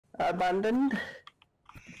Abandoned.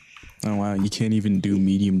 Oh wow, you can't even do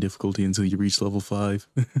medium difficulty until you reach level 5.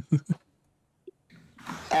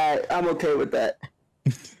 I'm okay with that.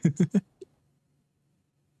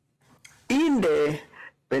 Inde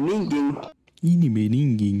beninging. Ini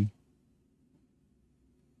beninging.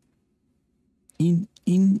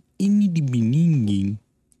 Ini di beninging.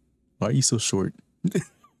 Why are you so short?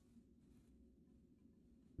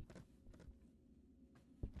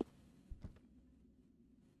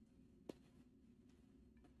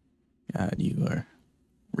 God, you are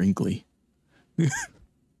wrinkly.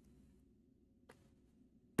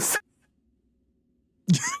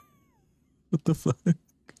 What the fuck?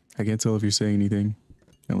 I can't tell if you're saying anything.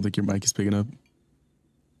 I don't think your mic is picking up.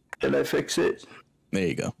 Did I fix it? There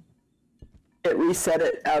you go. It reset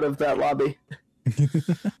it out of that lobby.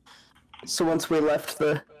 So once we left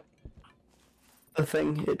the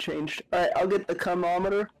thing, it changed. Alright, I'll get the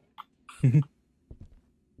chronometer.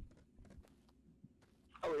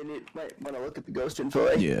 Oh, we might want to look at the ghost info.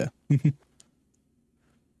 Eh? Yeah.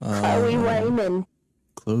 Chloe Raymond.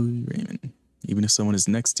 Chloe Raymond. Even if someone is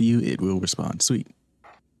next to you, it will respond. Sweet.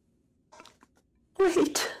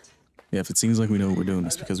 Wait. Yeah, if it seems like we know what we're doing,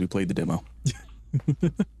 it's because we played the demo.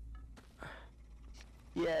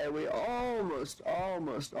 Yeah, we almost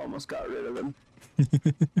got rid of him.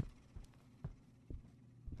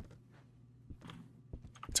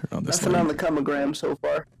 Turn on this Nothing light. on the comogram so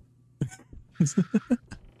far.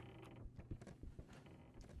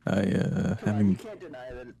 Having... You can't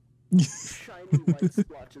deny that shiny white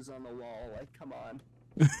splotches on the wall. Like, come on.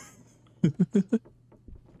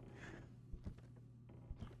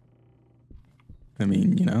 I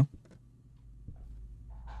mean, you know.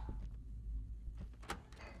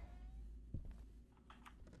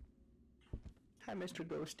 Hi, Mr.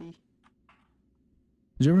 Ghosty.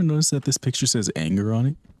 Did you ever notice that this picture says anger on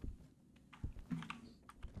it?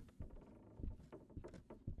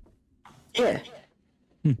 Yeah.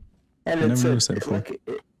 And I it's never noticed that before. like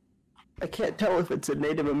I can't tell if it's a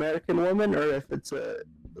Native American woman or if it's a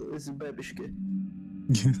babushka.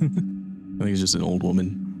 I think it's just an old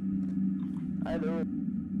woman. I know.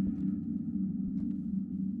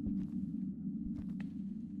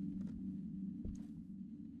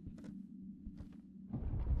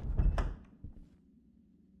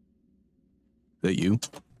 Is that you?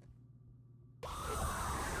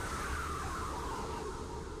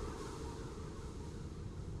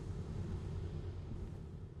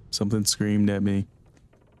 Something screamed at me,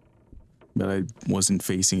 but I wasn't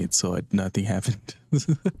facing it, so nothing happened.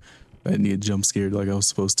 I didn't get jump scared like I was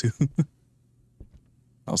supposed to.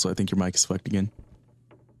 Also, I think your mic is fucked again.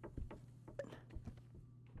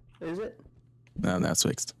 Is it? No, that's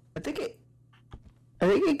fixed. I think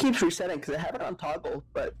it keeps resetting because I have it on toggle,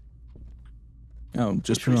 but Oh,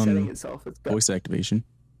 just it's put resetting on itself. It's got... voice activation.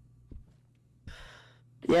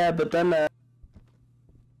 Yeah, but then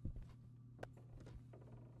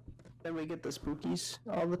we get the spookies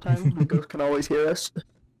all the time. The ghost can always hear us.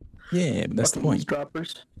 Yeah, but that's the point.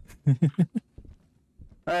 Droppers.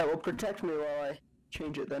 Alright, well, protect me while I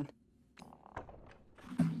change it then.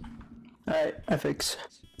 Alright, I fix.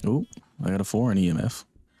 Oh, I got a 4 on EMF.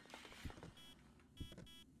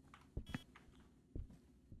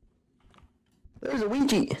 There's a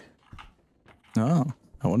Ouija! Oh,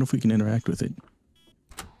 I wonder if we can interact with it.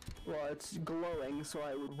 Well, it's glowing, so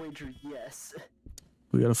I would wager yes.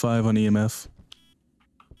 We got a 5 on EMF.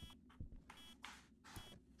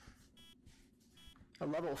 A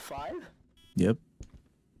level 5? Yep.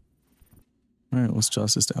 Alright, let's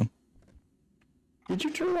toss this down. Did you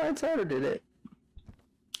turn the lights out or did it?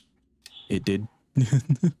 It did.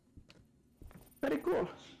 Very cool.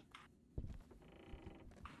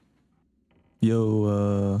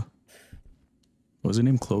 Yo, what was her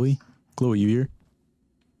name? Chloe? Chloe, you here?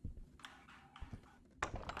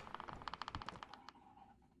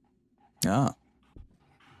 Ah.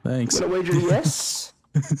 Thanks. I'm gonna wager yes.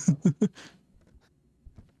 What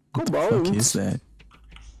Good the fuck bones. is that?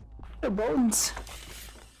 Good bones.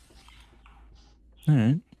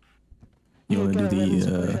 Alright. You wanna do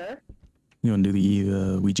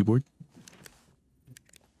the, Ouija board?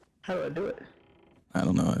 How do I do it? I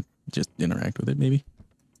don't know. Just interact with it, maybe?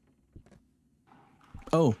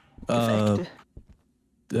 Oh, Effect.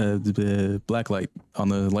 the black light on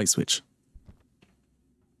the light switch.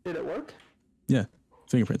 Did it work? Yeah,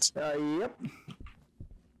 fingerprints. Yep.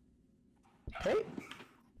 Okay.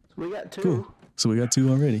 So we got 2. Cool. So we got 2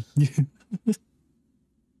 already.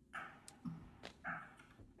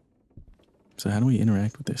 So how do we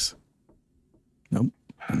interact with this? Nope.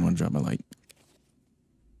 I don't want to drop my light.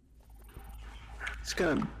 It's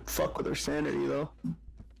gonna fuck with her sanity though.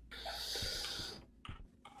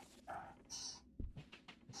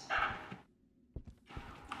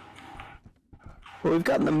 Well, we've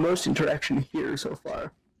gotten the most interaction here so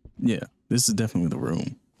far. Yeah, this is definitely the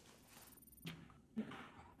room.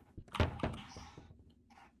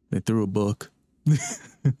 They threw a book.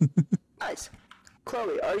 Nice.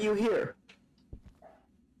 Chloe, are you here?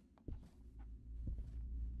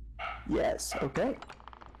 Yes, okay.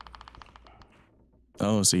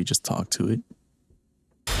 Oh, so you just talk to it?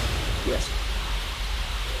 Yes.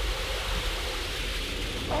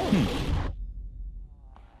 Oh.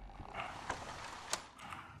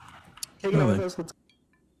 Take it with us. Let's...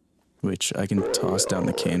 Which I can toss down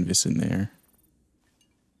the canvas in there.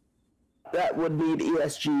 That would need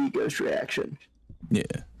ESG ghost reaction. Yeah.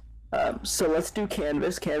 So let's do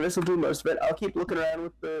canvas. Canvas will do most of it. I'll keep looking around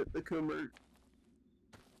with the Coomer.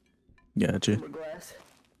 Gotcha. Coomer glass.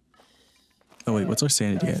 Oh wait, what's our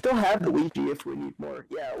sanity I at? still have the Ouija if we need more.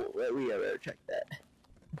 Yeah, we gotta check that.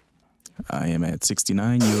 I am at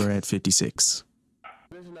 69, you are at 56.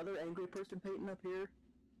 There's another angry person painting up here.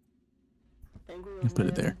 Angry You put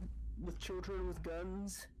it there. With children with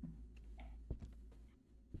guns.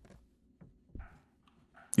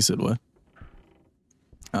 You said what?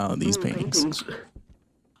 Oh, these paintings.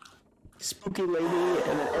 Spooky lady,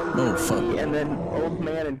 and then angry lady, fuck. and then old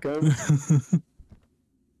man and guns.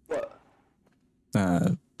 What?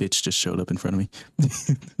 Bitch just showed up in front of me.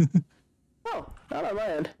 Oh, not on my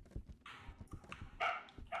end.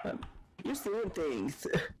 You're doing things.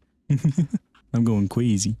 I'm going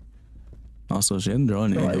queasy. Also, she hasn't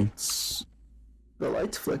drawn anything. The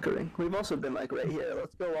light's flickering. We've also been like right here.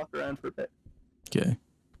 Let's go walk around for a bit. Okay.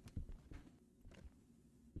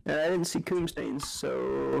 And I didn't see coom stains,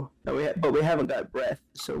 so but we haven't got breath,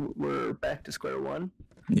 so we're back to square one.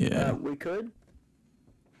 Yeah. We could.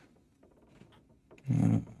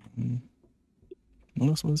 What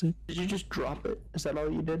else was it? Did you just drop it? Is that all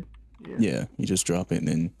you did? Yeah, you just drop it and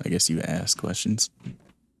then I guess you ask questions.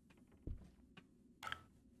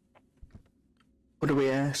 What do we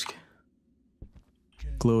ask?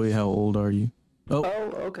 Chloe, how old are you? Oh,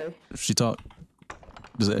 okay. she talked.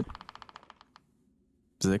 Does that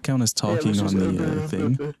count as talking on the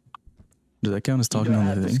thing? Does that count as talking on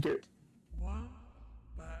the thing?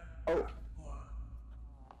 Oh.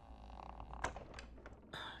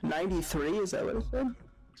 93, is that what it said?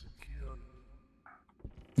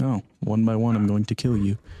 No, one by one I'm going to kill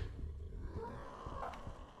you.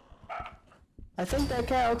 I think that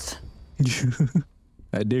counts.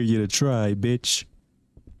 I dare you to try, bitch.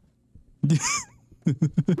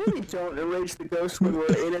 Maybe don't enrage the ghost when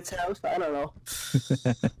we're in its house. I don't know.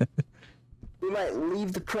 We might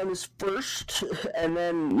leave the premise first and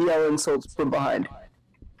then yell insults from behind.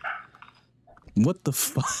 What the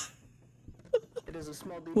fuck? It is a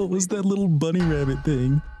small demon. What was that little bunny rabbit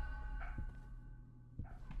thing?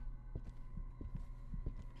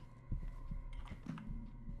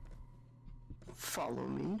 Follow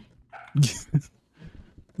me.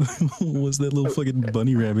 What was that little fucking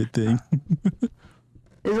bunny rabbit thing?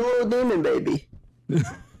 It's a little demon baby. Do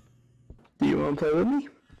you want to play with me?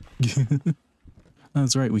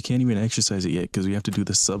 That's right, we can't even exercise it yet because we have to do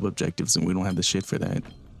the sub-objectives and we don't have the shit for that.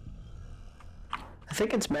 I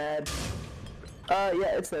think it's mad.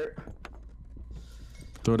 Yeah, it's there.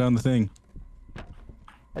 Throw down the thing.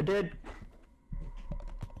 I did.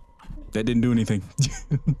 That didn't do anything.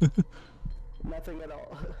 Nothing at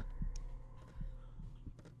all.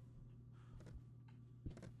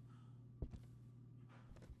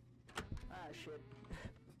 Ah, shit.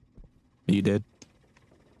 Are you dead?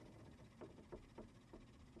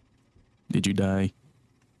 Did you die?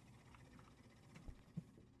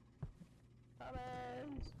 Thomas.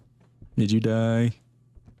 Did you die?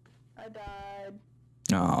 I died.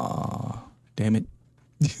 Aw, damn it.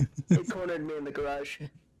 It cornered me in the garage.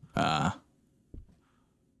 Ah.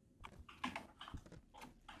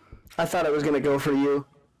 I thought I was gonna go for you.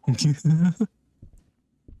 It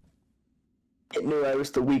knew I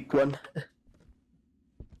was the weak one.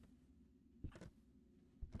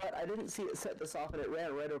 But I didn't see it set this off and it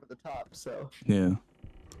ran right over the top, so... Yeah.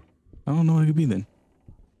 I don't know what it could be then.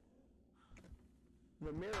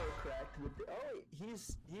 The mirror cracked with the... Oh, he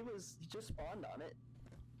just spawned on it.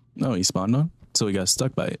 Oh, he spawned on? So he got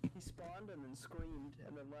stuck by it. He spawned and then screamed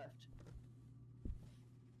and then left.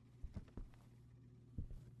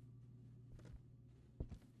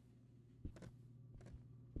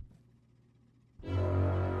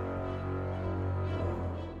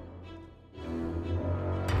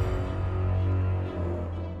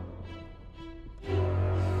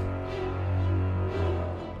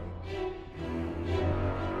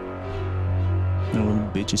 No little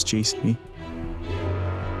bitch is chasing me.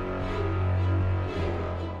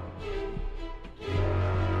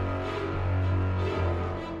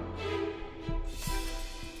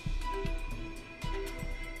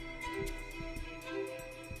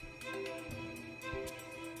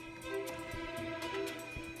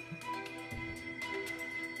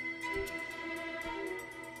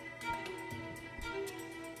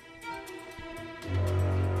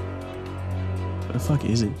 What the fuck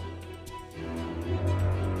is it?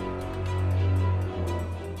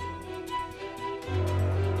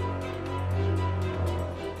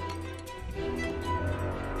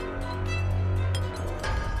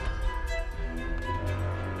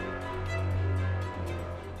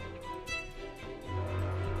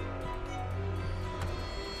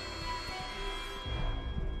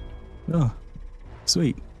 Oh,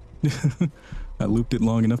 sweet. I looped it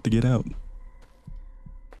long enough to get out.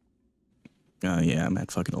 Yeah, I'm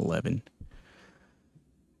at fucking 11.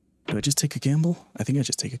 Do I just take a gamble? I think I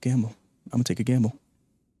just take a gamble. I'm gonna take a gamble.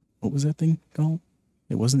 What was that thing called?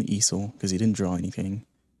 It wasn't the easel, because he didn't draw anything.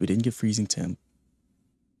 We didn't get freezing temp.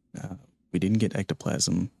 We didn't get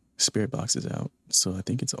ectoplasm. Spirit box is out. So I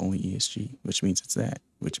think it's only ESG, which means it's that.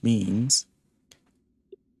 Which means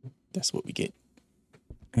that's what we get.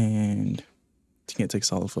 And you can't take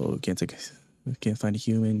solid foe, can't find a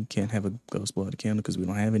human, can't have a ghost blood candle because we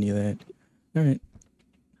don't have any of that. Alright.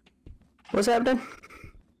 What's happening?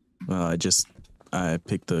 Well, I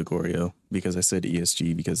picked the Goryo because I said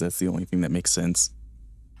ESG because that's the only thing that makes sense.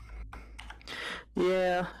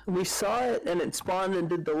 Yeah, we saw it and it spawned and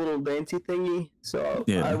did the little dancey thingy, so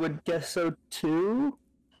yeah. I would guess so too.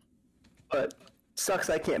 But sucks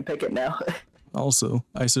I can't pick it now. Also,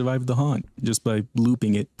 I survived the haunt just by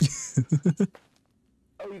looping it.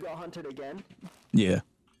 Oh, you got hunted again? Yeah.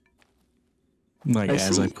 Like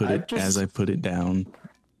as I put it down,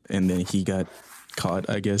 and then he got caught,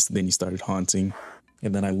 I guess. Then he started haunting,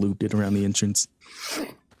 and then I looped it around the entrance.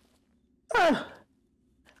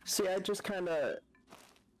 See, I just kind of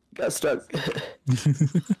got stuck.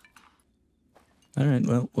 All right,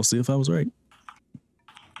 well, we'll see if I was right.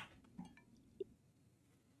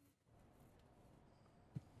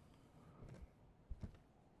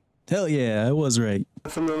 Hell yeah, I was right.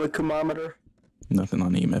 Nothing on the thermometer. Nothing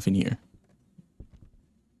on EMF in here.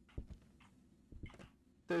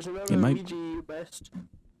 There's another Ouija West.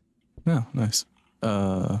 Oh, nice.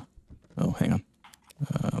 Oh, hang on.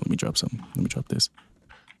 Let me drop something. Let me drop this.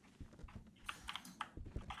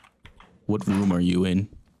 What room are you in?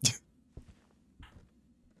 I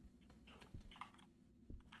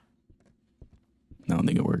don't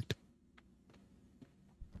think it worked.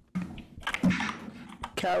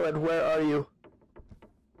 Khaled, where are you?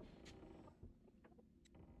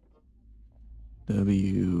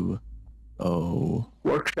 W-O...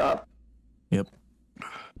 Workshop. Yep.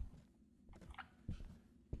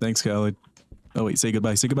 Thanks, Khaled. Oh, wait, say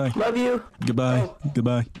goodbye. Say goodbye. Love you. Goodbye. Oh.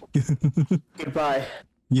 Goodbye. Goodbye.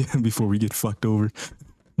 Yeah, before we get fucked over.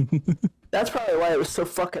 That's probably why I was so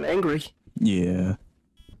fucking angry. Yeah.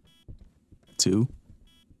 2.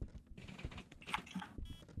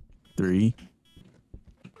 3.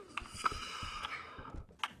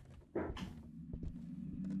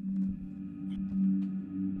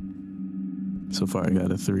 So far, I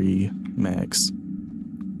got a 3 max.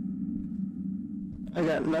 I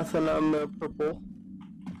got nothing on the purple.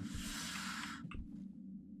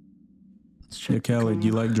 Yeah, Khaled,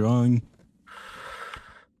 you like drawing?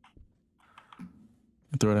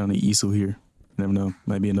 Throw down the easel here. Never know.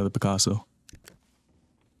 Might be another Picasso.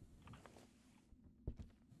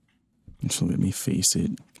 Just let me face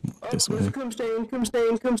it this way. Come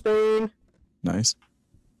stain. Nice.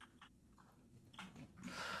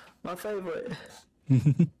 My favorite.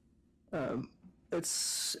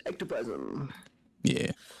 It's ectoplasm.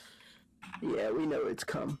 Yeah. Yeah, we know it's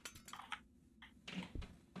come.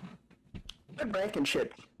 Good rank and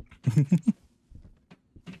shit.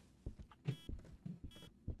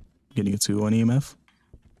 Getting a 2 on EMF?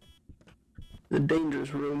 The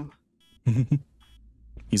dangerous room.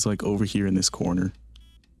 He's like over here in this corner.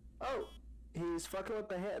 Oh, he's fucking with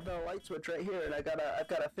the light switch right here, and I've got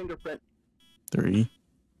a fingerprint. 3.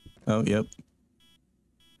 Oh, yep.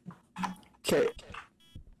 Okay.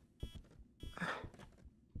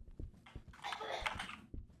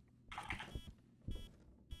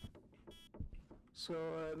 So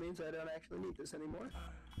it means I don't actually need this anymore.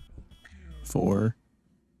 4.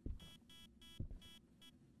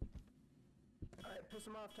 Alright, piss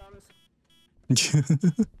him off, Thomas.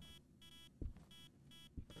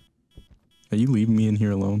 Are you leaving me in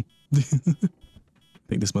here alone? I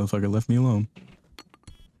think this motherfucker left me alone.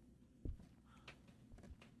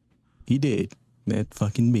 He did. That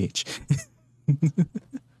fucking bitch.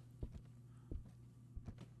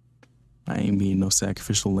 I ain't being no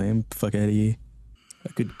sacrificial lamb. Fuck out of here. I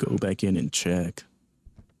could go back in and check.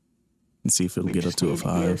 And see if it'll get up to a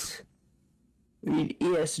 5. We need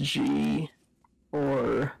ESG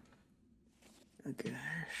or... Okay.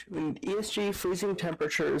 We need ESG, freezing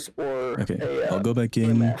temperatures, or okay, I'll go back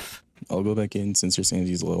in. EMF. I'll go back in since your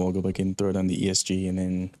sanity's low. I'll go back in, throw it on the ESG, and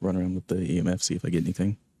then run around with the EMF, see if I get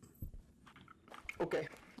anything. Okay.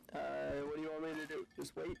 What do you want me to do?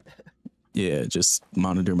 Just wait? Yeah, just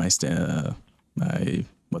monitor my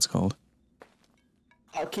what's it called?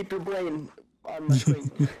 I'll keep your brain on my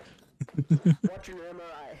screen. Watching your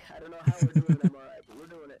MRI. I don't know how we're doing an MRI, but we're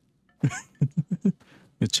doing it.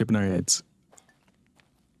 It's chipping our heads.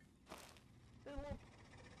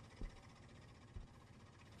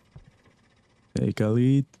 Hey,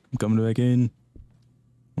 Khalid, I'm coming back in.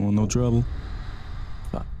 I want no trouble.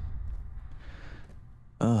 Fuck.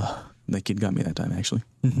 That kid got me that time, actually.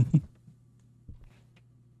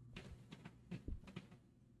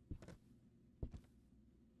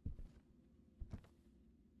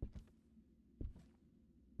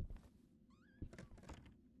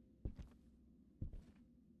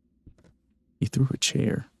 He threw a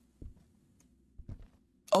chair.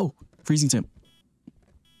 Oh, freezing temp.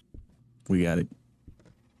 We got it.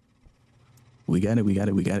 We got it. We got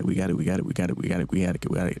it. We got it. We got it. We got it. We got it. We got it. We got it.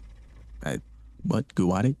 We got it. What?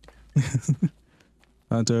 Go at it?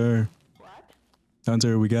 Hunter. What?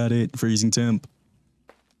 Hunter, we got it. Freezing temp.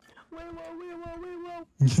 Wait.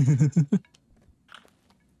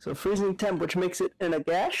 So freezing temp, which makes it in a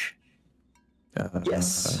gash?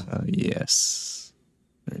 Yes. Yes.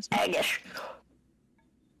 Agash.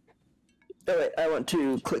 Oh wait, I want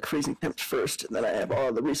to click freezing temps first, and then I have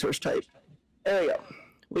all the resource type. There we go.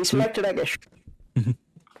 We selected Agash.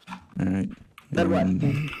 Alright. Then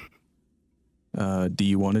what? Do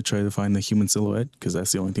you want to try to find the human silhouette? Because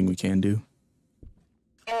that's the only thing we can do.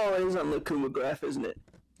 Oh, it is on the Kumograph, isn't it?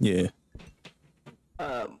 Yeah.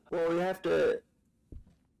 Well, we have to...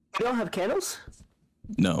 We don't have candles?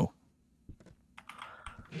 No.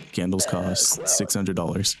 Candles cost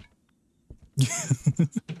 $600.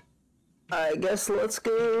 I guess let's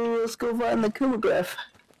go find the Kumograph.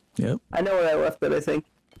 Yep. I know where I left it, I think.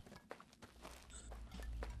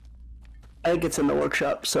 I think it's in the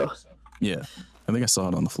workshop, so... Yeah. I think I saw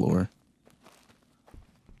it on the floor.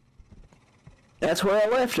 That's where I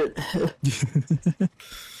left it.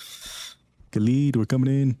 Khalid, we're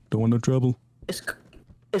coming in. Don't want no trouble.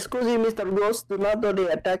 Excuse me, Mr. Ghost, do not do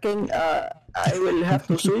the attacking. I will have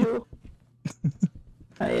to sue you.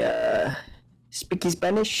 I speak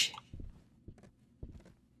Spanish.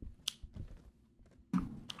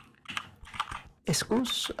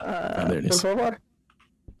 Excuse, there it is. por favor.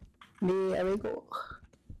 Mi amigo.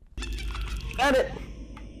 Got it.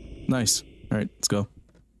 Nice. All right, let's go.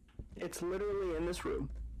 It's literally in this room.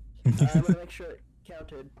 I'm gonna make sure it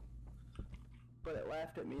counted. But it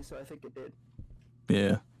laughed at me, so I think it did.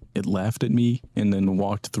 Yeah. It laughed at me and then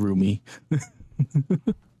walked through me. Oh!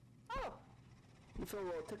 You feel a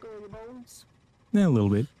little tickle in your bones? Yeah, a little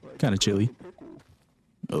bit. Kind of chilly.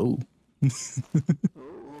 Oh.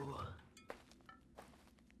 Oh.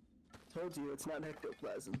 Told you, it's not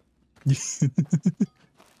ectoplasm.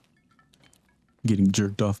 Getting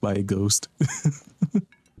jerked off by a ghost.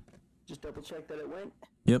 Just double check that it went.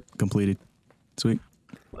 Yep, completed. Sweet.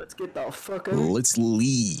 Let's get the fuck out. Let's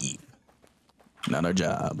leave. Not our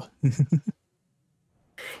job. Can't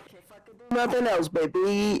fucking do nothing else,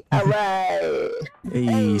 baby. Alright.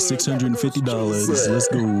 Hey, $650. Let's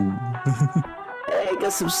go. Hey, I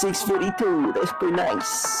got some 652. That's pretty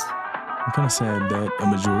nice. I'm kind of sad that a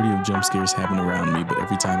majority of jump scares happen around me, but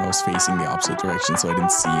every time I was facing the opposite direction, so I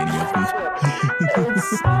didn't see any of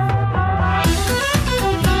them.